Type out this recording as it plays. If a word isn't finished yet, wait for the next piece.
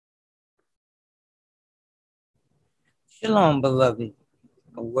Shalom, beloved.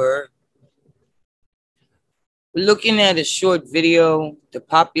 A word. We're looking at a short video. The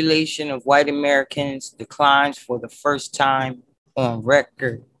population of white Americans declines for the first time on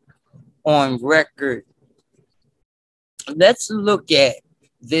record. On record. Let's look at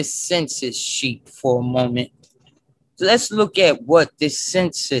this census sheet for a moment. Let's look at what this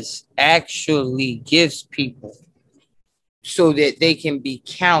census actually gives people so that they can be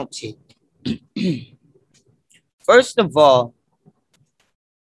counted. First of all,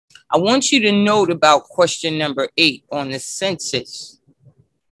 I want you to note about question number 8 on the census.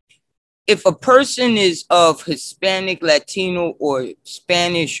 If a person is of Hispanic, Latino, or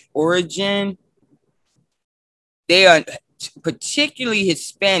Spanish origin, they are particularly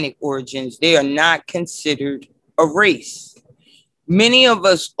Hispanic origins, they are not considered a race. Many of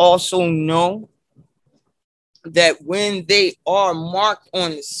us also know that when they are marked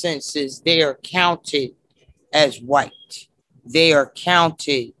on the census, they are counted as white. They are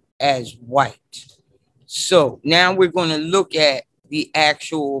counted as white. So now we're going to look at the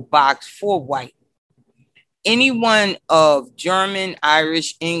actual box for white. Anyone of German,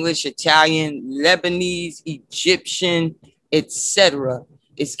 Irish, English, Italian, Lebanese, Egyptian, etc.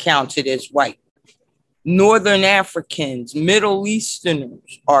 is counted as white. Northern Africans, Middle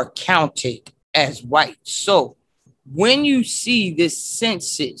Easterners are counted as white. So when you see this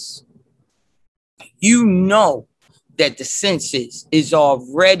census, you know that the census is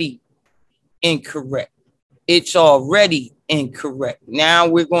already incorrect. It's already incorrect. Now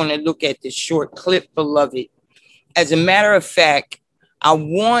we're going to look at this short clip, beloved. As a matter of fact, I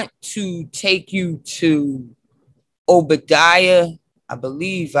want to take you to Obadiah. I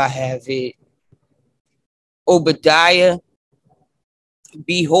believe I have it. Obadiah,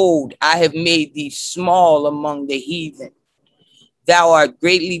 behold, I have made thee small among the heathen. Thou art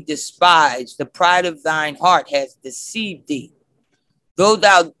greatly despised. The pride of thine heart has deceived thee. Though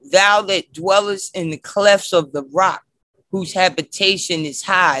thou that dwellest in the clefts of the rock, whose habitation is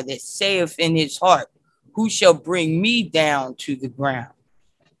high, that saith in his heart, who shall bring me down to the ground?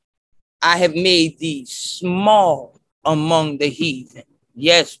 I have made thee small among the heathen.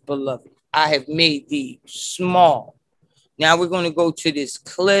 Yes, beloved, I have made thee small. Now we're going to go to this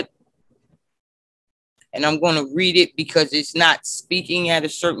clip, and I'm going to read it because it's not speaking at a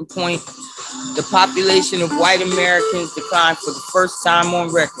certain point. The population of white Americans declined for the first time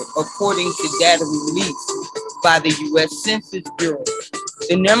on record, according to data released by the U.S. Census Bureau.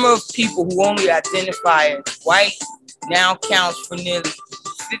 The number of people who only identify as white now counts for nearly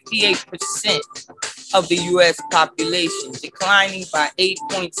 58% of the U.S. population, declining by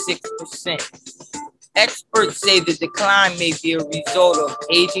 8.6%. Experts say the decline may be a result of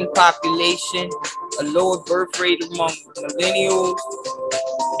aging population, a lower birth rate among millennials,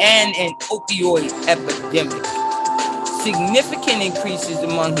 and an opioid epidemic. Significant increases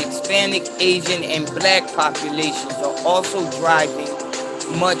among Hispanic, Asian, and Black populations are also driving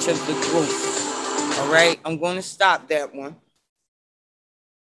much of the growth. All right, I'm going to stop that one.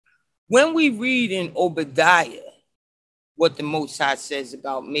 When we read in Obadiah what the Most High says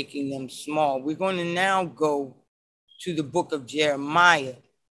about making them small, we're going to now go to the book of Jeremiah.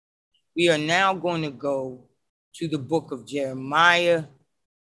 We are now going to go to the book of Jeremiah.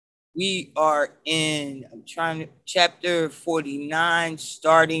 We are in, chapter 49,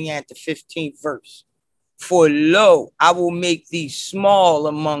 starting at the 15th verse. For lo, I will make thee small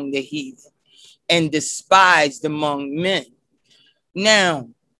among the heathen and despised among men. Now,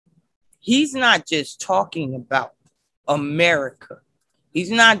 he's not just talking about America. He's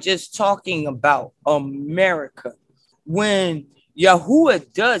not just talking about America. When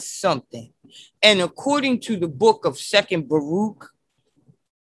Yahuwah does something, and according to the book of 2nd Baruch,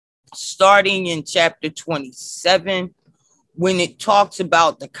 starting in chapter 27, when it talks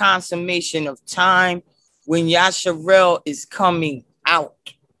about the consummation of time, when Yasharel is coming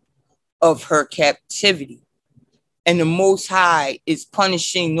out of her captivity, and the Most High is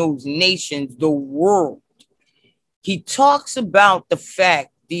punishing those nations, the world. He talks about the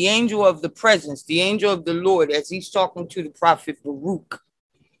fact, the angel of the presence, the angel of the Lord, as he's talking to the prophet Baruch,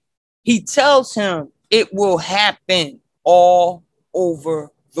 he tells him it will happen all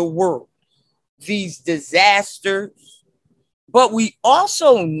over the world, these disasters. But we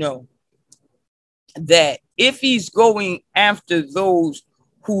also know that if he's going after those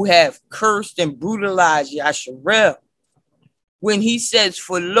who have cursed and brutalized Yasharel, when he says,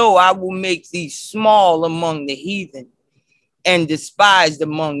 for lo, I will make thee small among the heathen and despised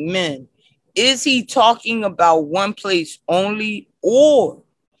among men, is he talking about one place only, or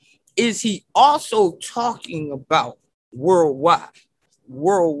is he also talking about worldwide?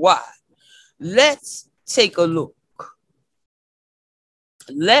 Worldwide. Let's take a look.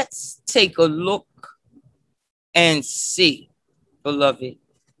 Let's take a look and see, beloved.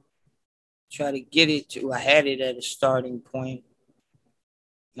 Try to get it to, I had it at a starting point.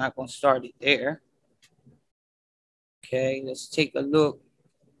 Not going to start it there. Okay, let's take a look.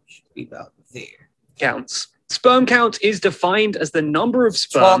 Should be about there. Counts. Sperm count is defined as the number of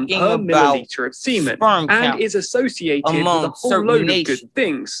sperm per milliliter of semen and is associated with a whole load of good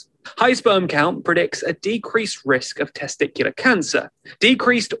things. High sperm count predicts a decreased risk of testicular cancer,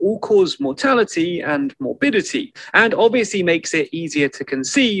 decreased all-cause mortality and morbidity, and obviously makes it easier to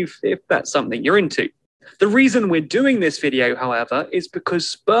conceive if that's something you're into. The reason we're doing this video, however, is because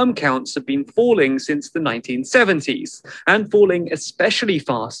sperm counts have been falling since the 1970s, and falling especially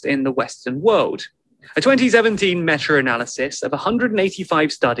fast in the Western world. A 2017 meta-analysis of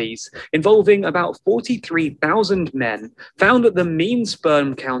 185 studies involving about 43,000 men found that the mean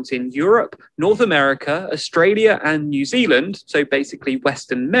sperm count in Europe, North America, Australia, and New Zealand, so basically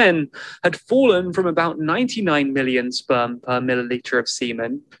Western men, had fallen from about 99 million sperm per milliliter of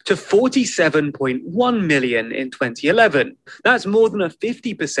semen to 47.1 million in 2011. That's more than a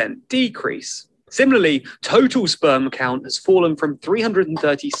 50% decrease. Similarly, total sperm count has fallen from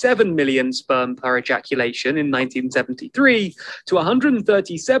 337 million sperm per ejaculation in 1973 to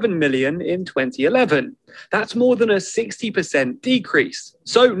 137 million in 2011. That's more than a 60% decrease.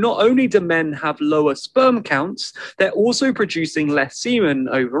 So not only do men have lower sperm counts, they're also producing less semen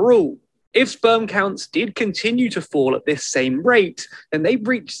overall. If sperm counts did continue to fall at this same rate, then they'd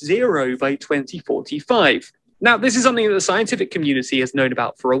reach zero by 2045. Now, this is something that the scientific community has known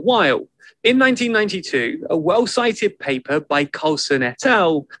about for a while. In 1992, a well-cited paper by Coulson et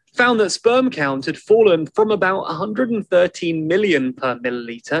al. Found that sperm count had fallen from about 113 million per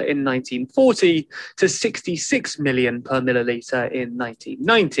milliliter in 1940 to 66 million per milliliter in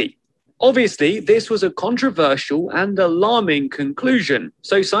 1990. Obviously, this was a controversial and alarming conclusion,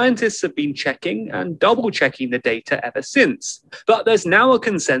 so scientists have been checking and double-checking the data ever since. But there's now a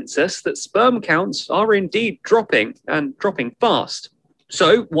consensus that sperm counts are indeed dropping, and dropping fast.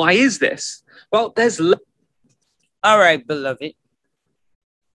 So why is this? Well, there's... All right, beloved.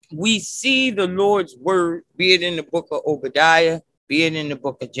 We see the Lord's word, be it in the book of Obadiah, be it in the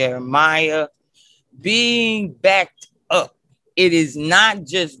book of Jeremiah, being backed up. It is not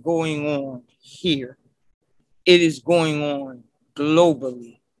just going on here. It is going on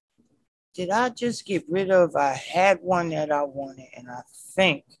globally. Did I just get rid of, I had one that I wanted, and I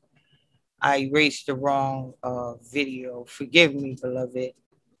think I erased the wrong video. Forgive me, beloved.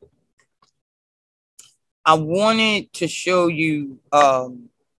 I wanted to show you, I'm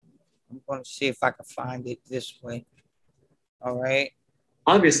going to see if I can find it this way. All right.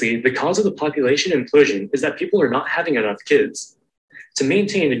 Obviously, the cause of the population implosion is that people are not having enough kids. To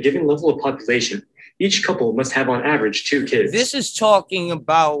maintain a given level of population, each couple must have on average 2 kids. This is talking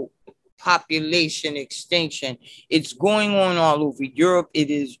about population extinction. It's going on all over Europe.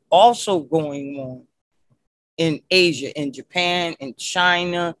 It is also going on in Asia, in Japan, in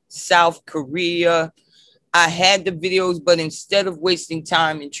China, South Korea. I had the videos, but instead of wasting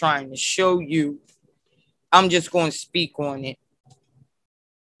time and trying to show you, I'm just going to speak on it.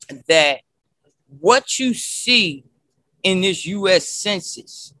 That what you see in this U.S.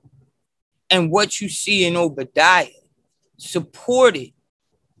 Census and what you see in Obadiah, supported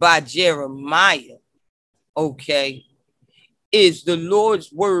by Jeremiah, okay, is the Lord's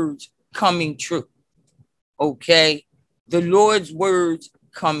words coming true. Okay, the Lord's words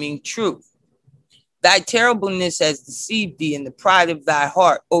coming true. Thy terribleness has deceived thee in the pride of thy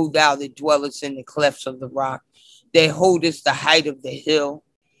heart, O thou that dwellest in the clefts of the rock, that holdest the height of the hill.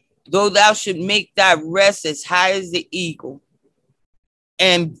 Though thou should make thy rest as high as the eagle,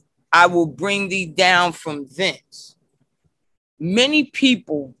 and I will bring thee down from thence. Many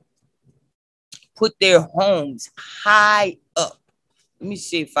people put their homes high up. Let me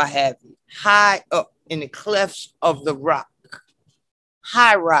see if I have it. High up in the clefts of the rock.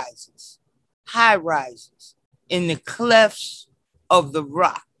 High rises in the clefts of the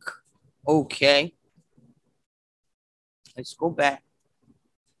rock. Okay. Let's go back.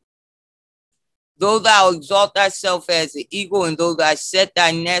 Though thou exalt thyself as the eagle, and though thou set thy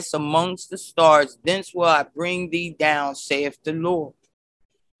nest amongst the stars, thence will I bring thee down, saith the Lord.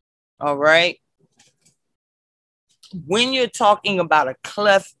 All right. When you're talking about a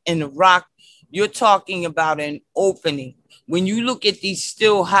cleft in the rock, you're talking about an opening. When you look at these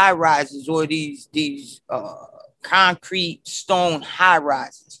still high rises or these concrete stone high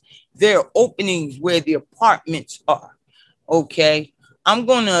rises, they're openings where the apartments are. Okay. I'm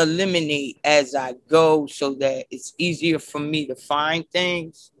going to eliminate as I go so that it's easier for me to find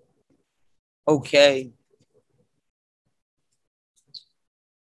things. Okay.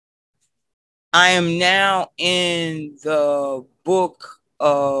 I am now in the book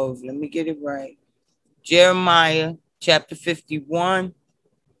of, let me get it right, Jeremiah chapter 51,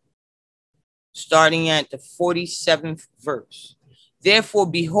 starting at the 47th verse.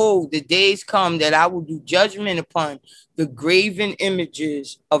 Therefore, behold, the days come that I will do judgment upon the graven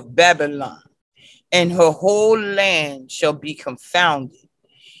images of Babylon, and her whole land shall be confounded,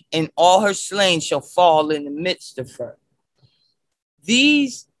 and all her slain shall fall in the midst of her.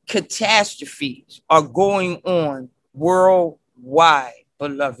 These catastrophes are going on worldwide,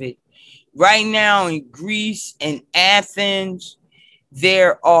 beloved. Right now in Greece and Athens,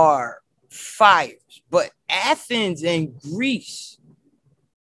 there are fires, but Athens and Greece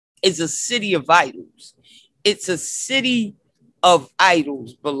is a city of idols. It's a city of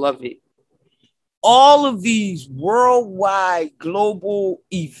idols, beloved. All of these worldwide global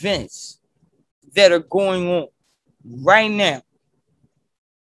events that are going on right now,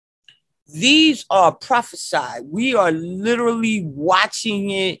 these are prophesied. We are literally watching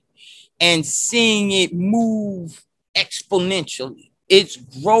it and seeing it move exponentially. It's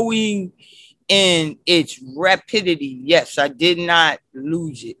growing in its rapidity. Yes, I did not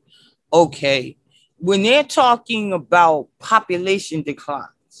lose it. Okay. When they're talking about population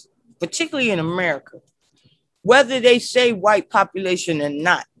declines, particularly in America, whether they say white population or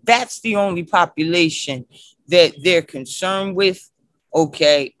not, that's the only population that they're concerned with.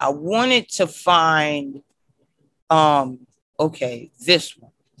 Okay, I wanted to find, okay, this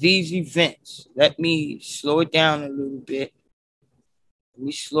one, these events. Let me slow it down a little bit. Let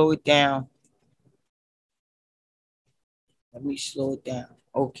me slow it down. Let me slow it down.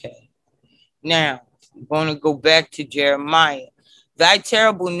 Okay. Now, I'm going to go back to Jeremiah. Thy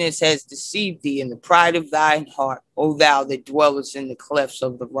terribleness has deceived thee in the pride of thine heart, O thou that dwellest in the clefts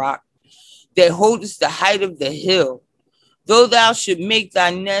of the rock, that holdest the height of the hill. Though thou should make thy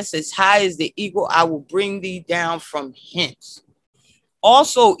nest as high as the eagle, I will bring thee down from hence.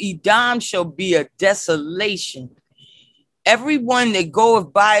 Also, Edom shall be a desolation. Everyone that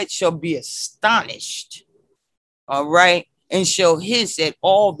goeth by it shall be astonished. All right. And shall hiss at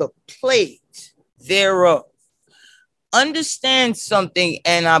all the plagues thereof. Understand something,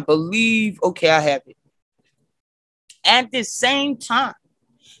 and I believe, okay, I have it. At the same time,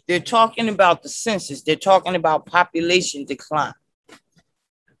 they're talking about the census. They're talking about population decline.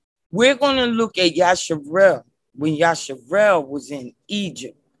 We're going to look at Yasharel when Yasharel was in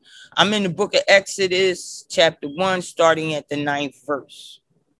Egypt. I'm in the book of Exodus, chapter 1, starting at the 9th verse.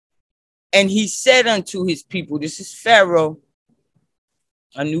 And he said unto his people, this is Pharaoh,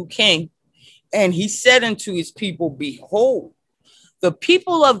 a new king. And he said unto his people, behold, the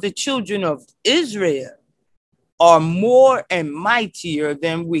people of the children of Israel are more and mightier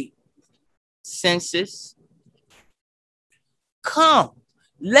than we. Census. Come,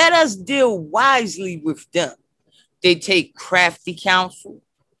 let us deal wisely with them. They take crafty counsel.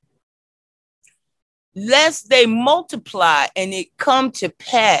 Lest they multiply, and it come to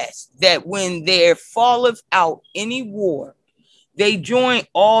pass that when there falleth out any war, they join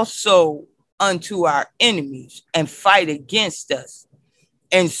also unto our enemies and fight against us,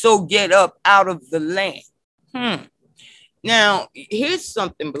 and so get up out of the land. Now, here's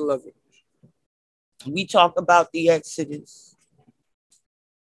something, beloved. We talk about the Exodus.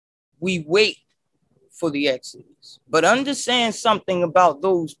 We wait for the Exodus. But understand something about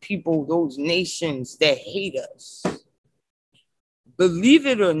those people, those nations that hate us. Believe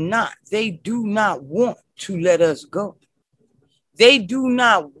it or not, they do not want to let us go. They do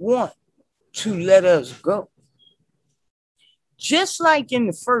not want to let us go. Just like in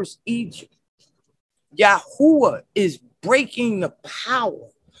the first Egypt, Yahuwah is breaking the power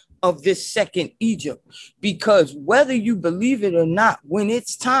of this second Egypt, because whether you believe it or not, when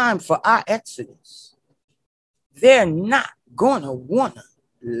it's time for our Exodus, they're not gonna wanna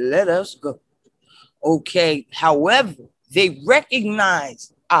let us go. Okay, however, they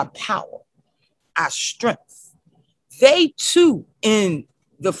recognize our power, our strength. They too, in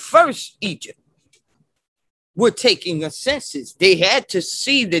the first Egypt, were taking a census. They had to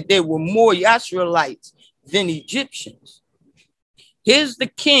see that there were more Israelites than Egyptians. Here's the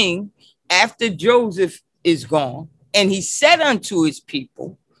king after Joseph is gone, and he said unto his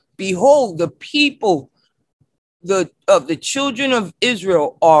people, behold, the people of the children of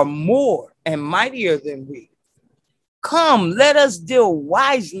Israel are more and mightier than we. Come, let us deal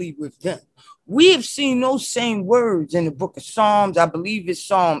wisely with them. We have seen those same words in the book of Psalms. I believe it's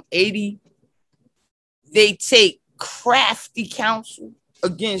Psalm 80. They take crafty counsel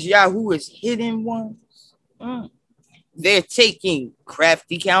against Yahuwah's hidden ones. They're taking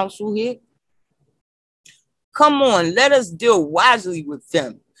crafty counsel here. Come on, let us deal wisely with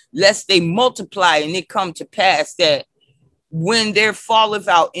them. lest they multiply, and it come to pass that when there falleth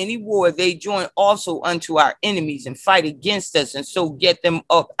out any war, they join also unto our enemies and fight against us, and so get them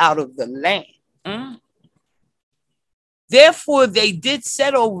up out of the land. Therefore they did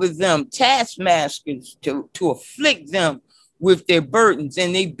set over them taskmasters to afflict them with their burdens,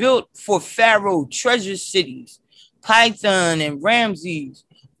 and they built for Pharaoh treasure cities, Python and Ramses.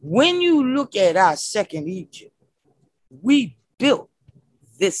 When you look at our second Egypt, we built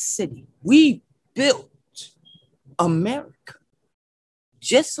this city. We built America,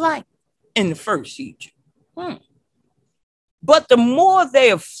 just like in the first Egypt. But the more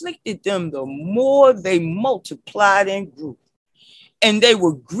they afflicted them, the more they multiplied and grew. And they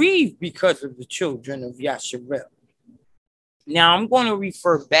were grieved because of the children of Yasharel. Now I'm going to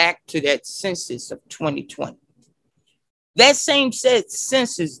refer back to that census of 2020. That same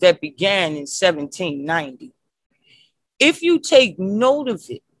census that began in 1790. If you take note of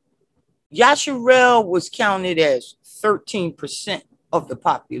it, Yasharel was counted as 13% of the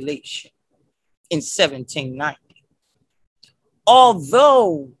population in 1790.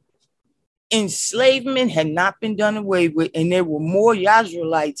 Although enslavement had not been done away with, and there were more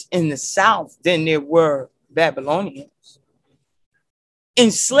Israelites in the south than there were Babylonians,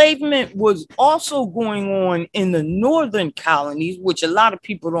 enslavement was also going on in the northern colonies, which a lot of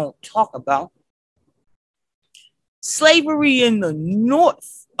people don't talk about. Slavery in the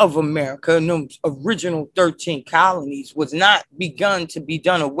north of America, in those original 13 colonies, was not begun to be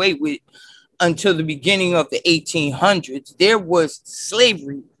done away with until the beginning of the 1800s. There was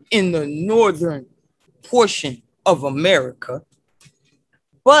slavery in the northern portion of America,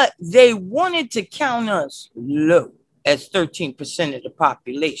 but they wanted to count us low as 13% of the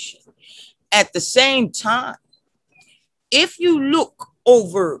population. At the same time, if you look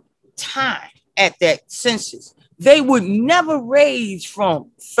over time at that census, they would never raise from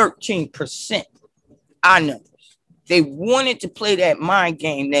 13% our numbers. They wanted to play that mind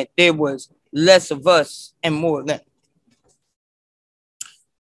game that there was less of us and more of them.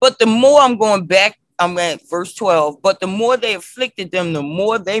 But the more I'm going back, I'm at verse 12, but the more they afflicted them, the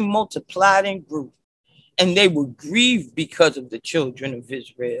more they multiplied and grew, and they were grieved because of the children of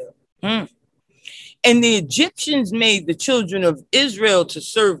Israel. And the Egyptians made the children of Israel to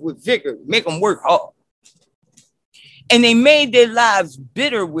serve with vigor, make them work hard. And they made their lives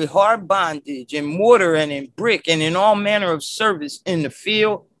bitter with hard bondage in mortar and in brick and in all manner of service in the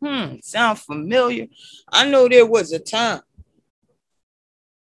field. Sound familiar? I know there was a time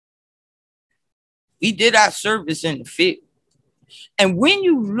we did our service in the field. And when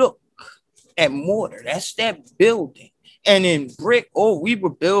you look at mortar, that's that building. And in brick, we were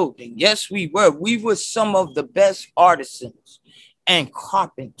building. Yes, we were. We were some of the best artisans and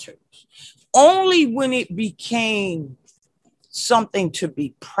carpenters. Only when it became something to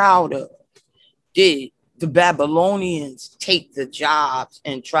be proud of did the Babylonians take the jobs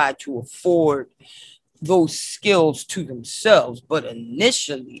and try to afford those skills to themselves. But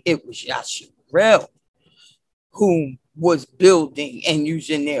initially, it was Yasharel whom was building and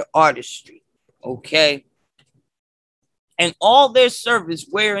using their artistry, okay? And all their service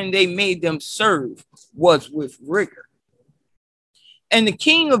wherein they made them serve was with rigor. And the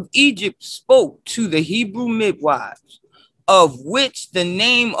king of Egypt spoke to the Hebrew midwives, of which the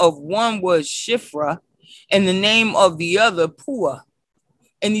name of one was Shiphrah, and the name of the other Puah.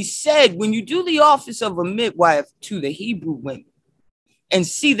 And he said, when you do the office of a midwife to the Hebrew women, and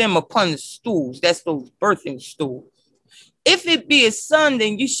see them upon the stools, that's those birthing stools, if it be a son,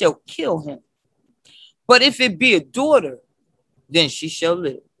 then you shall kill him. But if it be a daughter, then she shall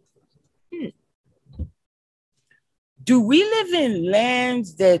live. Do we live in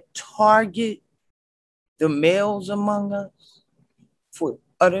lands that target the males among us for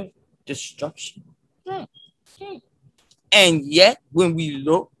utter destruction? And yet when we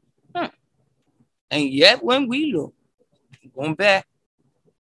look, going back,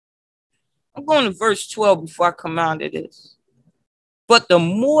 I'm going to verse 12 before I come out of this. But the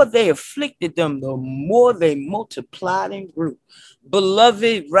more they afflicted them, the more they multiplied and grew.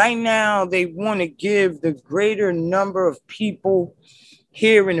 Beloved, right now they want to give the greater number of people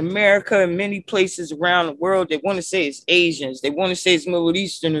here in America and many places around the world. They want to say it's Asians. They want to say it's Middle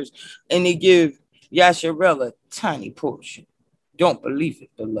Easterners. And they give Yasharel a tiny portion. Don't believe it,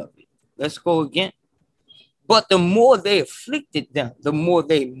 beloved. Let's go again. But the more they afflicted them, the more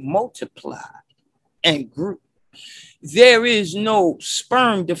they multiplied and grew. There is no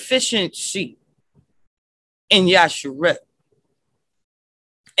sperm deficiency in Yasharel.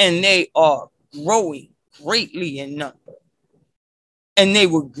 And they are growing greatly in number. And they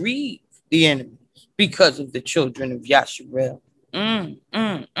will grieve the enemies because of the children of Yasharel.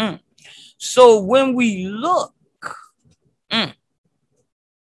 So when we look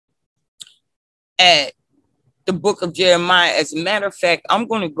at the book of Jeremiah, as a matter of fact, I'm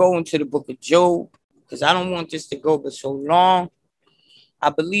going to go into the book of Job because I don't want this to go but so long. I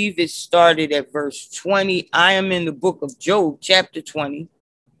believe it started at verse 20. I am in the book of Job, chapter 20.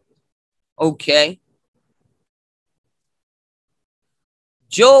 Okay.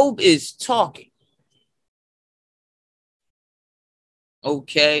 Job is talking.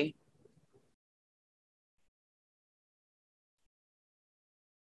 Okay.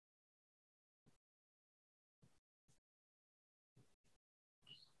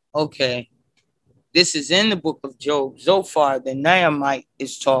 Okay. This is in the book of Job. Zophar, the Naamite,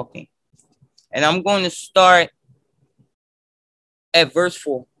 is talking. And I'm going to start at verse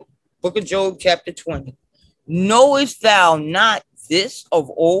 4. Book of Job, chapter 20. Knowest thou not this of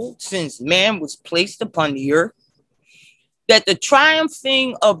old, since man was placed upon the earth, that the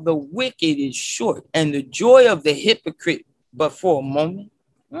triumphing of the wicked is short, and the joy of the hypocrite but for a moment?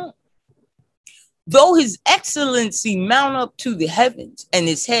 Though his excellency mount up to the heavens, and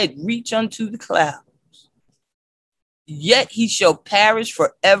his head reach unto the clouds, yet he shall perish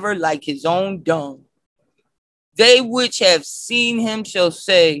forever like his own dung. They which have seen him shall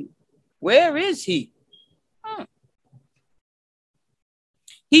say, where is he?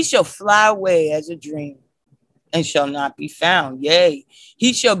 He shall fly away as a dream, and shall not be found. Yea,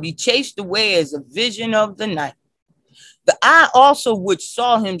 he shall be chased away as a vision of the night. The eye also which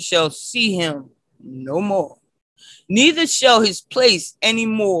saw him shall see him no more, neither shall his place any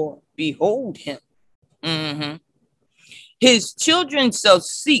more behold him. His children shall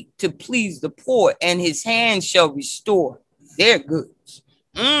seek to please the poor, and his hand shall restore their goods.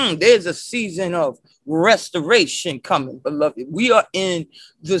 There's a season of restoration coming, beloved. We are in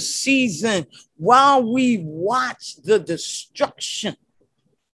the season while we watch the destruction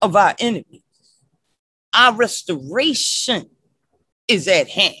of our enemies. Our restoration is at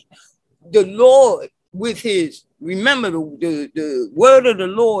hand. The Lord with his, remember the word of the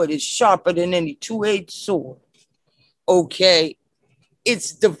Lord is sharper than any two-edged sword. Okay,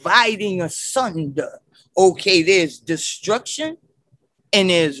 it's dividing asunder. Okay, there's destruction and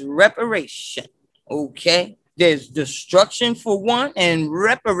there's reparation. Okay, there's destruction for one and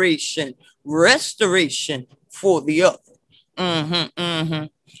restoration for the other.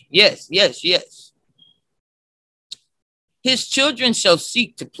 Yes. His children shall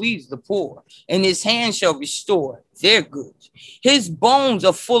seek to please the poor, and his hand shall restore their goods. His bones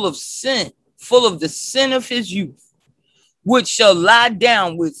are full of sin, full of the sin of his youth, which shall lie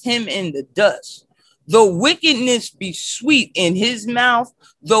down with him in the dust. Though wickedness be sweet in his mouth,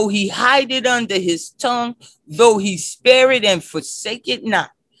 though he hide it under his tongue, though he spare it and forsake it not,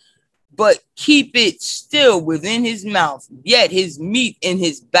 but keep it still within his mouth, yet his meat in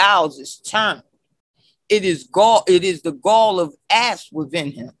his bowels is turned. It is the gall of ass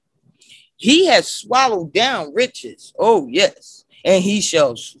within him. He has swallowed down riches. Oh, yes. And he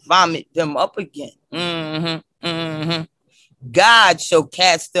shall vomit them up again. God shall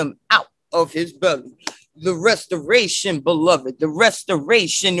cast them out of his belly. The restoration, beloved, the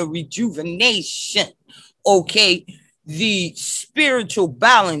restoration, the rejuvenation. Okay. The spiritual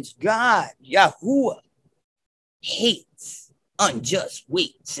balance. God, Yahuwah, hates unjust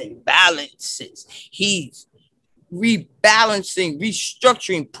weights and balances. He's rebalancing,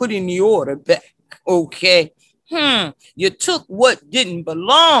 restructuring, putting the order back. Okay. You took what didn't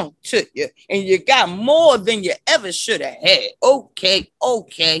belong to you, and you got more than you ever should have had. Okay.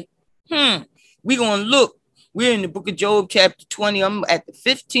 We're gonna look. We're in the book of Job, chapter 20. I'm at the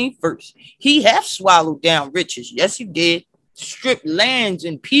 15th verse. He hath swallowed down riches. Yes, he did. Stripped lands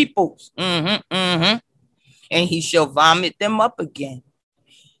and peoples. And he shall vomit them up again.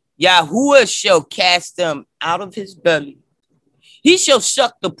 Yahuwah shall cast them out of his belly. He shall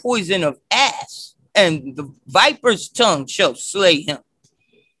suck the poison of ass, and the viper's tongue shall slay him.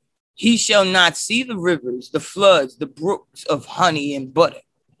 He shall not see the rivers, the floods, the brooks of honey and butter.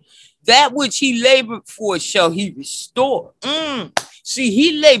 That which he labored for shall he restore. See,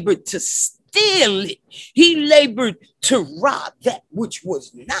 he labored to steal it. He labored to rob that which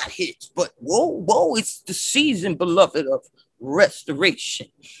was not his. But whoa, it's the season, beloved, of restoration.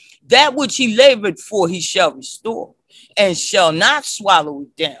 That which he labored for, he shall restore, and shall not swallow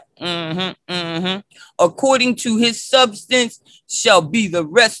it down. According to his substance shall be the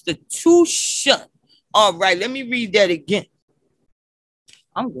restitution. All right, let me read that again.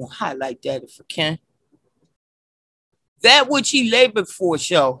 I'm going to highlight that if I can. That which he labored for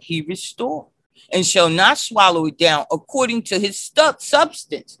shall he restore, and shall not swallow it down. According to his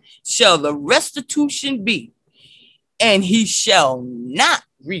substance shall the restitution be, and he shall not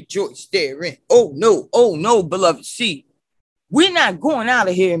rejoice therein. Oh no, beloved. See, we're not going out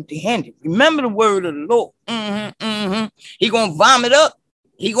of here empty-handed. Remember the word of the Lord. He gonna vomit up.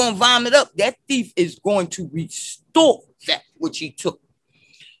 He gonna vomit up. That thief is going to restore that which he took,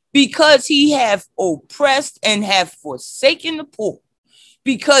 because he have oppressed and have forsaken the poor,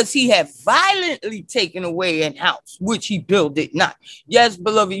 because he have violently taken away an house which he builded not. Yes,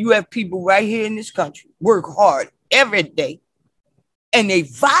 beloved, you have people right here in this country work hard every day, and they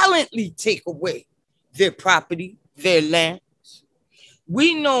violently take away their property, their land.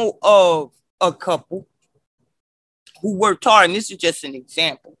 We know of a couple who worked hard, and this is just an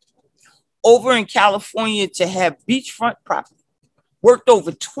example, over in California to have beachfront property, worked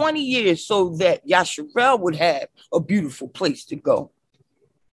over 20 years so that Yasharel would have a beautiful place to go.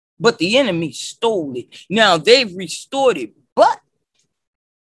 But the enemy stole it. Now they've restored it, but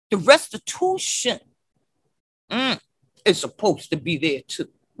the restitution is supposed to be there too.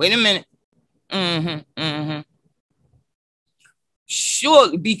 Wait a minute.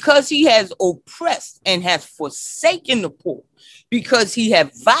 Surely, because he has oppressed and has forsaken the poor, because he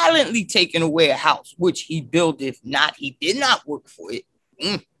have violently taken away a house which he buildeth not, he did not work for it.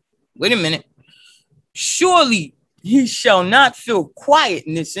 Wait a minute. Surely he shall not feel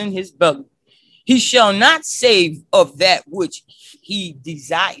quietness in his belly. He shall not save of that which he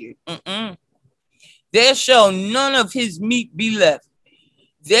desired. There shall none of his meat be left.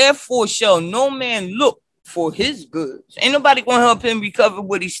 Therefore shall no man look for his goods. Ain't nobody gonna help him recover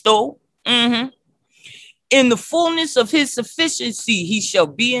what he stole. In the fullness of his sufficiency, he shall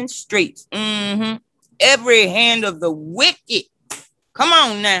be in straits. Every hand of the wicked, come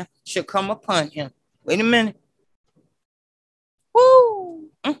on now, shall come upon him. Wait a minute. Woo.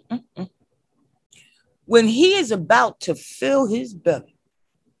 When he is about to fill his belly,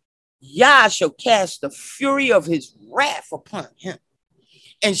 Yah shall cast the fury of his wrath upon him,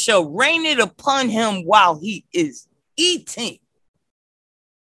 and shall rain it upon him while he is eating.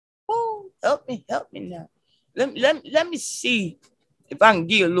 Oh, help me now. Let me see if I can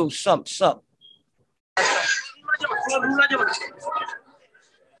get a little something.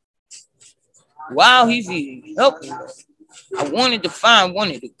 While he's eating, help me. I wanted to find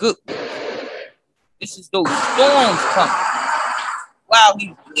one of the good ones. This is those storms coming. While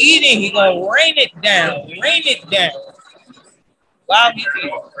he's eating, he's gonna rain it down. While he's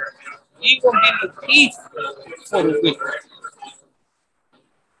eating, he's gonna be the peace for the wicked.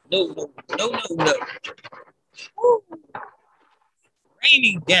 No. Woo.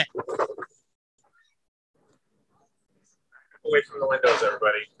 Raining down. Away from the windows,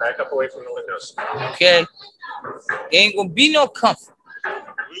 everybody. Back up away from the windows. Okay. There ain't gonna be no comfort.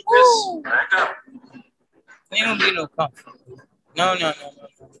 Lucas, back up. There ain't gonna be no comfort. No.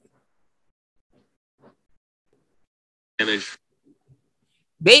 Image.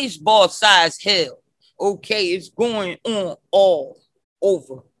 Baseball size hell. Okay, it's going on all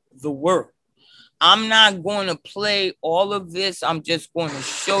over the world. I'm not going to play all of this. I'm just going to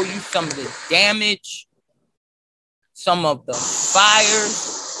show you some of the damage, some of the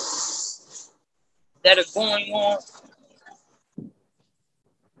fires that are going on.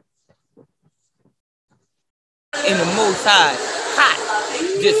 In the Most High, hot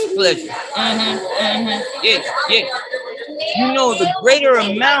displeasure. Yeah. You know, the greater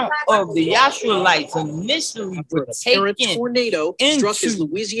amount of the Israelites initially were taken tornado struck his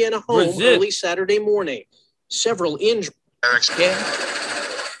Louisiana home Brazil. Early Saturday morning. Several injured. Okay.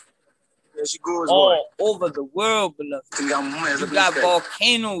 All over the world, beloved. You got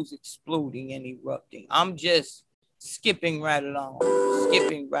volcanoes exploding and erupting. I'm just skipping right along.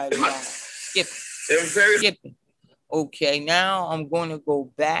 Skipping. Okay, now I'm going to go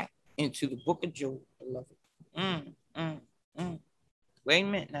back into the book of Job, beloved. Wait a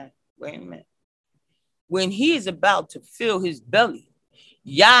minute. When he is about to fill his belly,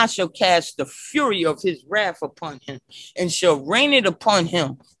 Yah shall cast the fury of his wrath upon him, and shall rain it upon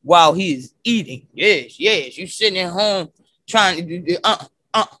him while he is eating. Yes. You sitting at home trying to do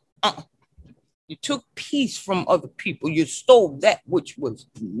You took peace from other people. You stole that which was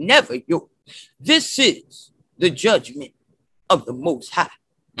never yours. This is the judgment of the Most High.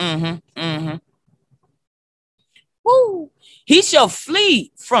 Woo. He shall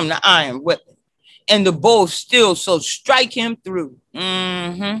flee from the iron weapon, and the bow of steel shall strike him through.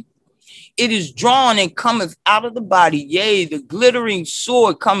 It is drawn and cometh out of the body. Yea, the glittering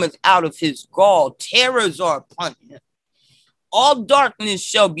sword cometh out of his gall. Terrors are upon him. All darkness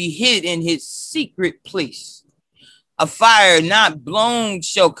shall be hid in his secret place. A fire not blown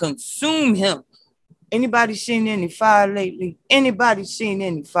shall consume him. Anybody seen any fire lately?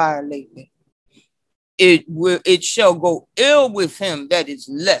 it shall go ill with him that is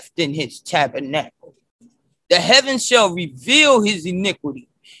left in his tabernacle. The heavens shall reveal his iniquity,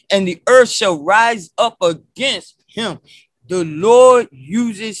 and the earth shall rise up against him. The Lord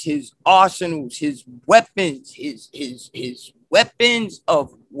uses his arsenals, his weapons, his weapons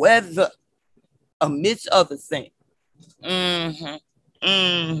of weather, amidst other things. The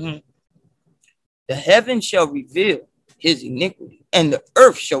heavens shall reveal his iniquity, and the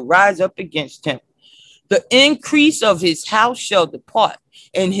earth shall rise up against him. The increase of his house shall depart,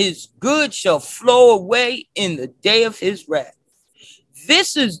 and his good shall flow away in the day of his wrath.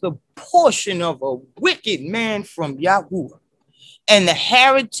 This is the portion of a wicked man from Yahuwah, and the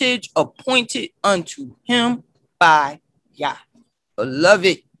heritage appointed unto him by Yah.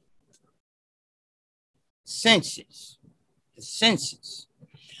 Beloved, census. The census.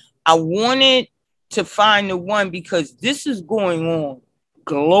 I wanted to find the one because this is going on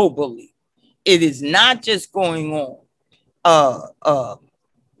globally. It is not just going on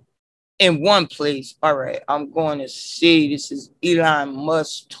in one place. All right, I'm going to see. This is Elon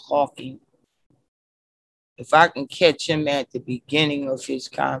Musk talking. If I can catch him at the beginning of his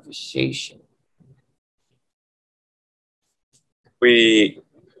conversation. We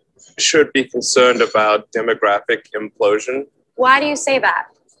should be concerned about demographic implosion. Why do you say that?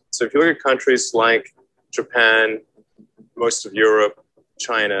 So if you look at countries like Japan, most of Europe,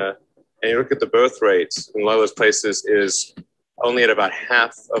 China, and you look at the birth rates in a lot of those places is only at about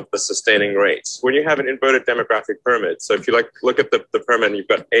half of the sustaining rates. When you have an inverted demographic pyramid, so if you look at the pyramid, you've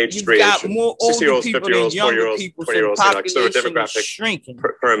got age, 60-year-olds, 50-years-olds, 40-years-olds, 20-years-olds, like sort of demographic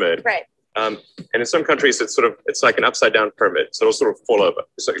pyramid. Right. And in some countries, it's like an upside down pyramid, so it'll sort of fall over.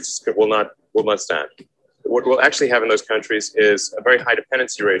 So it will not stand. What we'll actually have in those countries is a very high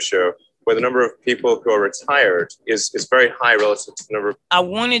dependency ratio, where the number of people who are retired is very high relative to the number of... I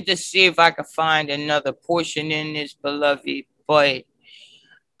wanted to see if I could find another portion in this, beloved, but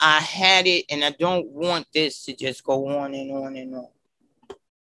I had it, and I don't want this to just go on and on and on.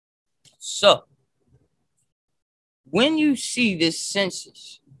 So, when you see this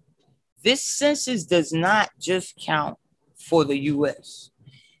census does not just count for the U.S.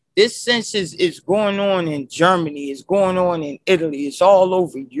 This census is going on in Germany, it's going on in Italy, it's all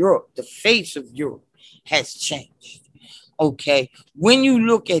over Europe. The face of Europe has changed. Okay, when you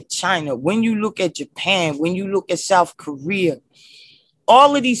look at China, when you look at Japan, when you look at South Korea,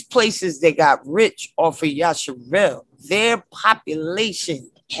 all of these places that got rich off of Yasharel, their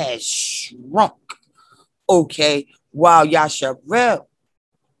population has shrunk. Okay, while Yasharel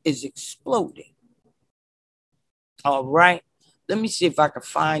is exploding. All right. Let me see if I can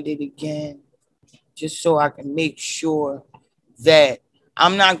find it again, just so I can make sure that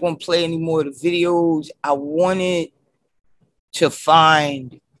I'm not going to play any more of the videos. I wanted to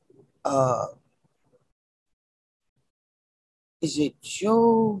find, is it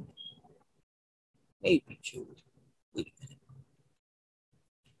Job? Maybe Job. Wait a minute.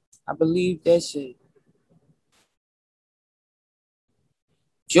 I believe that's it.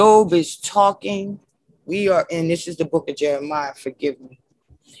 Job is talking. We are in, this is the book of Jeremiah, forgive me.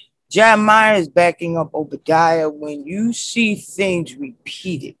 Jeremiah is backing up Obadiah. When you see things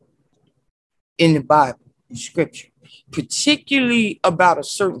repeated in the Bible, in scripture, particularly about a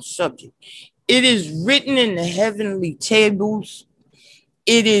certain subject, it is written in the heavenly tables.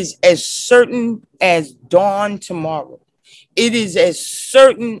 It is as certain as dawn tomorrow. It is as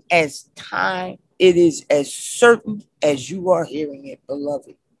certain as time. It is as certain as you are hearing it,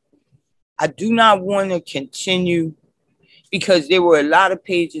 beloved. I do not want to continue because there were a lot of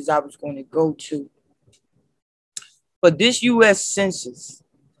pages I was going to go to. But this U.S. Census,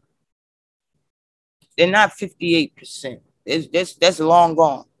 they're not 58%. That's long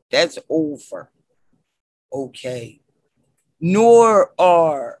gone. That's over. Okay. Nor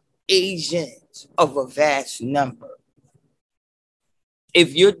are Asians of a vast number.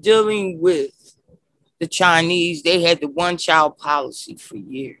 If you're dealing with the Chinese, they had the one-child policy for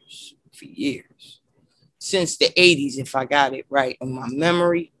years. Since the 80s, if I got it right in my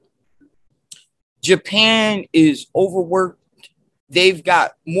memory. Japan is overworked. They've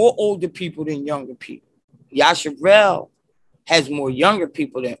got more older people than younger people. Yasharel has more younger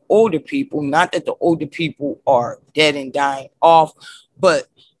people than older people. Not that the older people are dead and dying off, but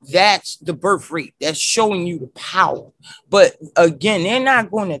that's the birth rate. That's showing you the power. But again, they're not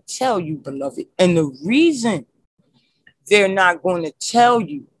going to tell you, beloved. And the reason they're not going to tell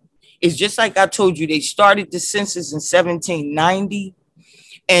you is just like I told you, they started the census in 1790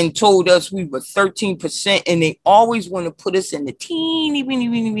 and told us we were 13%, and they always want to put us in the teeny,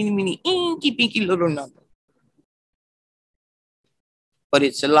 weeny, inky, pinky little number. But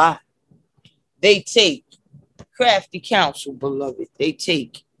it's a lie. They take crafty counsel, beloved. They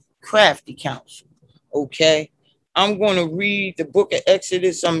take crafty counsel. Okay. I'm going to read the book of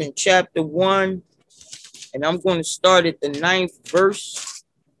Exodus. I'm in chapter 1, and I'm going to start at the 9th verse,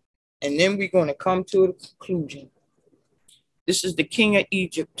 and then we're going to come to a conclusion. This is the king of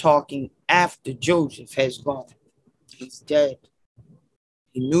Egypt talking after Joseph has gone. He's dead.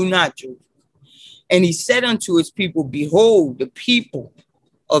 He knew not Joseph. And he said unto his people, behold, the people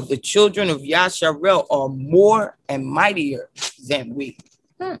of the children of Yasharel are more and mightier than we.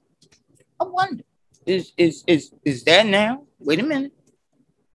 I wonder, is that now? Wait a minute.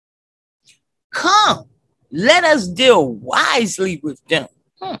 Come, let us deal wisely with them.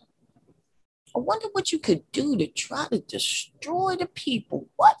 I wonder what you could do to try to destroy the people.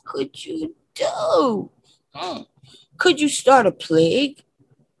 What could you do? Could you start a plague?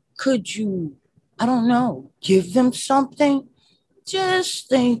 Could you, I don't know, give them something? Just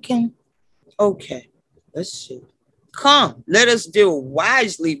thinking. Okay, let's see. Come, let us deal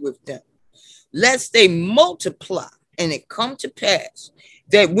wisely with them, lest they multiply, and it come to pass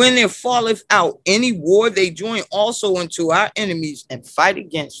that when there falleth out any war, they join also unto our enemies and fight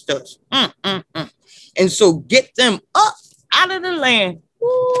against us. And so get them up out of the land.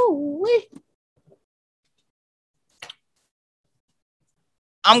 Woo-wee.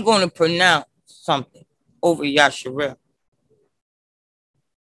 I'm going to pronounce something over Yasharel.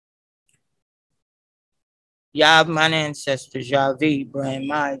 Yah, my ancestors, Yahweh, Abraham,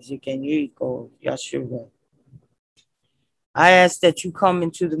 Isaac, and Jacob, Yasharel. I ask that you come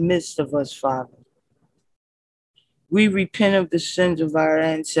into the midst of us, Father. We repent of the sins of our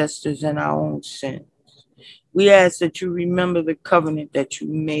ancestors and our own sins. We ask that you remember the covenant that you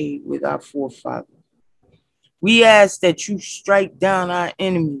made with our forefathers. We ask that you strike down our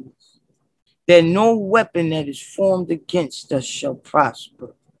enemies, that no weapon that is formed against us shall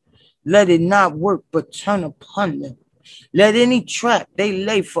prosper. Let it not work, but turn upon them. Let any trap they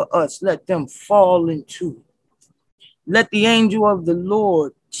lay for us, let them fall into it. Let the angel of the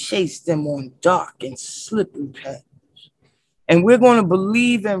Lord chase them on dark and slippery paths. And we're going to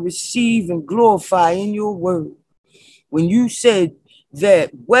believe and receive and glorify in your word. When you said that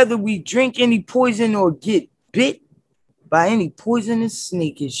whether we drink any poison or get bit by any poisonous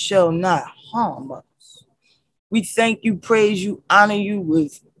snake, it shall not harm us. We thank you, praise you, honor you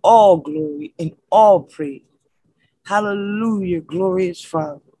with all glory and all praise. Hallelujah, glorious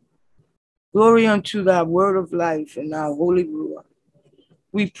Father. Glory unto thy word of life and thy holy Ruach.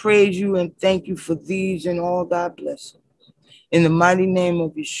 We praise you and thank you for these and all thy blessings. In the mighty name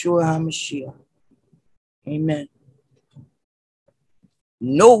of Yeshua HaMashiach. Amen.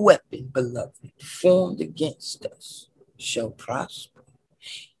 No weapon, beloved, formed against us shall prosper.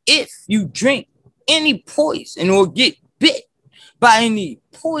 If you drink any poison or get bit by any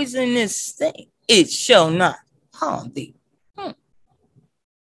poisonous thing, it shall not harm thee.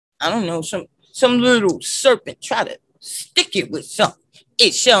 I don't know, some little serpent try to stick it with something.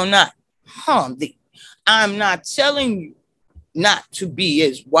 It shall not harm thee. I'm not telling you not to be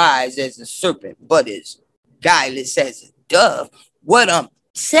as wise as a serpent, but as guileless as a dove. What I'm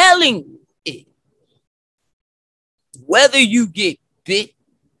telling you is, whether you get bit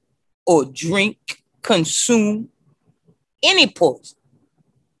or drink, consume any poison,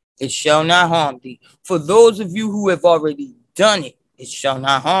 it shall not harm thee. For those of you who have already done it, it shall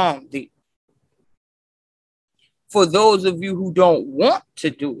not harm thee. For those of you who don't want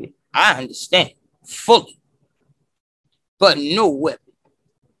to do it, I understand fully. But no weapon,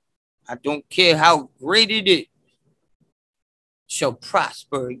 I don't care how great it is, shall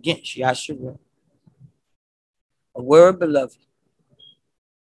prosper against Yahshua. A word, beloved.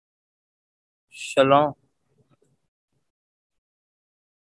 Shalom.